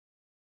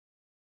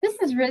This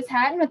is Riz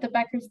Hatton with the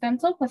Becker's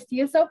Dental plus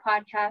DSO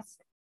podcast.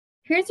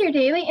 Here's your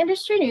daily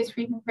industry news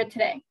briefing for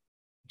today,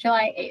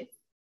 July 8th.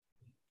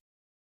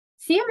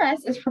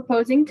 CMS is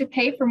proposing to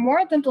pay for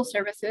more dental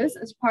services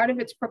as part of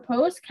its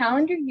proposed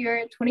calendar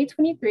year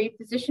 2023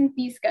 physician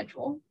fee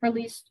schedule,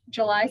 released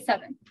July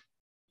 7th.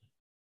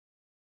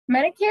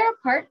 Medicare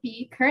Part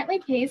B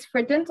currently pays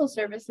for dental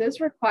services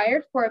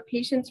required for a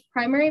patient's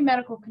primary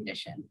medical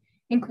condition,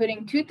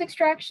 including tooth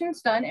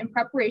extractions done in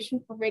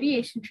preparation for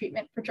radiation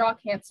treatment for jaw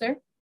cancer.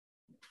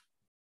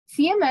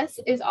 CMS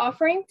is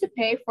offering to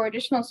pay for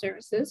additional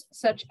services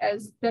such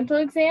as dental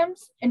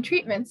exams and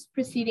treatments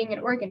preceding an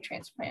organ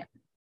transplant.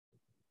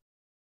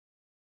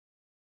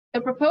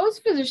 The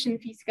proposed physician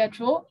fee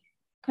schedule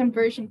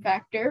conversion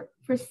factor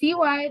for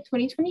CY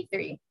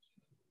 2023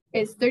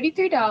 is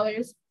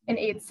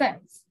 $33.08,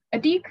 a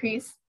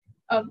decrease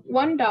of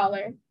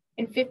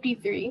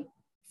 $1.53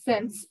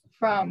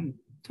 from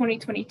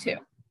 2022.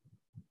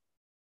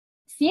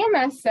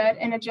 CMS said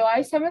in a July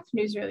 7th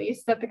news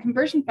release that the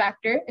conversion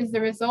factor is the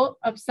result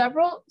of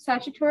several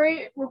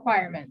statutory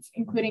requirements,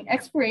 including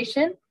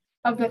expiration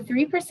of the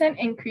 3%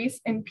 increase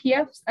in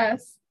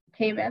PFS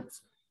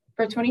payments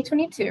for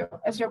 2022,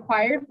 as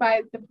required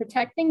by the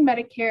Protecting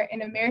Medicare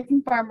and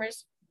American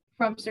Farmers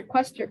from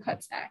Sequester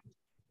Cuts Act.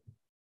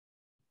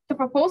 The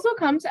proposal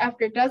comes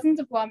after dozens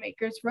of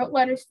lawmakers wrote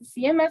letters to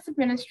CMS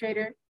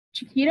Administrator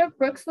Chiquita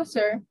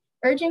Brooks-LaSure,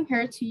 urging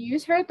her to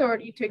use her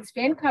authority to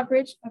expand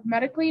coverage of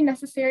medically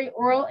necessary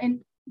oral and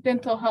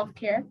dental health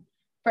care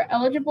for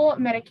eligible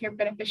Medicare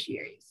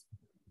beneficiaries.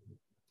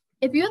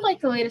 If you would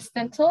like the latest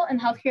dental and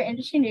healthcare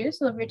industry news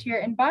delivered to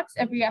your inbox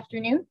every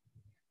afternoon,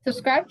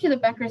 subscribe to the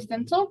Becker's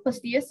Dental plus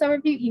DSO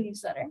Review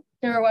e-newsletter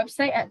through our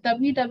website at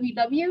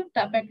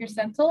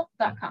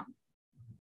www.beckersdental.com.